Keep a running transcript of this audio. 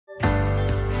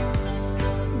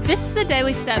This is the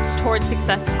Daily Steps Towards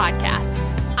Success podcast.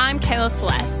 I'm Kayla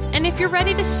Celeste, and if you're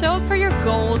ready to show up for your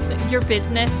goals, your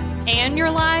business, and your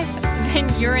life, then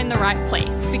you're in the right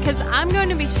place because I'm going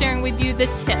to be sharing with you the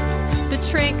tips, the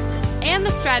tricks, and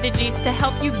the strategies to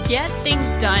help you get things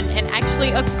done and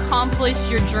actually accomplish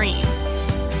your dreams.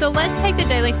 So let's take the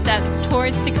daily steps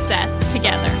towards success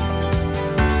together.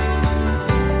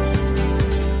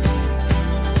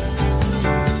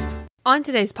 On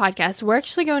today's podcast, we're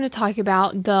actually going to talk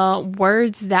about the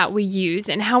words that we use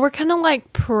and how we're kind of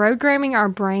like programming our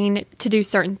brain to do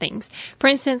certain things. For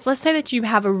instance, let's say that you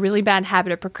have a really bad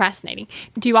habit of procrastinating.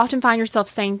 Do you often find yourself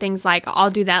saying things like, I'll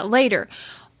do that later,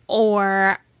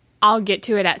 or I'll get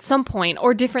to it at some point,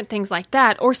 or different things like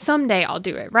that, or someday I'll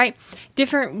do it, right?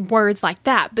 Different words like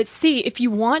that. But see, if you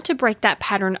want to break that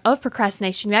pattern of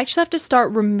procrastination, you actually have to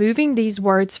start removing these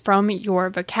words from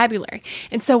your vocabulary.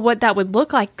 And so what that would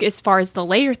look like as far as the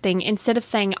later thing, instead of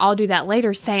saying, I'll do that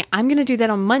later, say, I'm going to do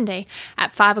that on Monday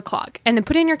at 5 o'clock, and then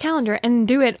put it in your calendar and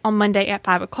do it on Monday at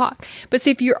 5 o'clock. But see,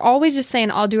 if you're always just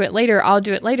saying, I'll do it later,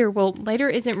 well, later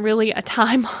isn't really a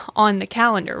time on the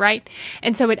calendar, right?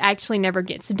 And so it actually never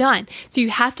gets done. So you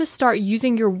have to start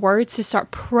using your words to start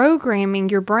programming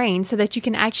your brain so that you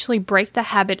can actually break the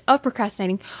habit of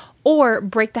procrastinating or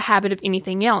break the habit of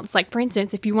anything else. Like for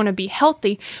instance, if you want to be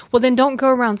healthy, well then don't go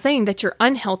around saying that you're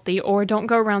unhealthy, or don't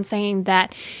go around saying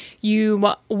that you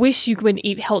wish you would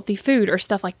eat healthy food or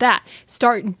stuff like that.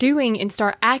 Start doing and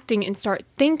start acting and start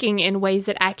thinking in ways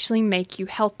that actually make you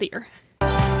healthier.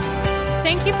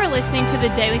 Thank you for listening to the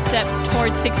Daily Steps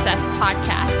Towards Success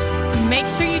podcast. Make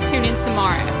sure you tune in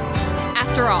tomorrow.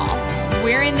 After all,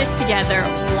 we're in this together,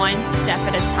 one step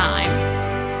at a time.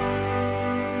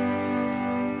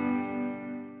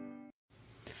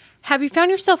 Have you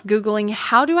found yourself Googling,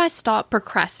 how do I stop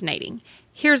procrastinating?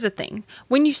 Here's the thing.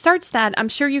 When you search that, I'm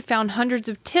sure you found hundreds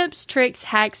of tips, tricks,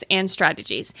 hacks, and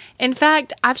strategies. In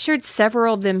fact, I've shared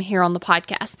several of them here on the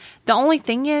podcast. The only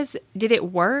thing is, did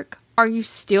it work? Are you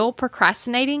still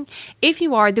procrastinating? If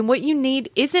you are, then what you need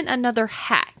isn't another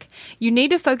hack. You need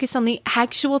to focus on the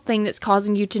actual thing that's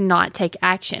causing you to not take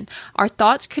action. Our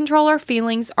thoughts control our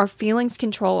feelings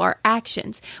control our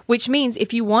actions, which means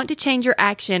if you want to change your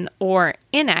action or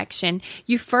inaction,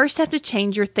 you first have to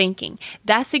change your thinking.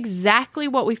 That's exactly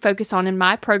what we focus on in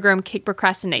my program, Kick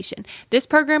Procrastination. This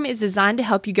program is designed to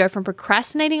help you go from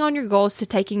procrastinating on your goals to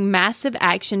taking massive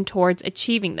action towards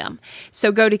achieving them.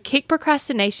 So go to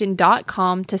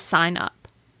kickprocrastination.com to sign up.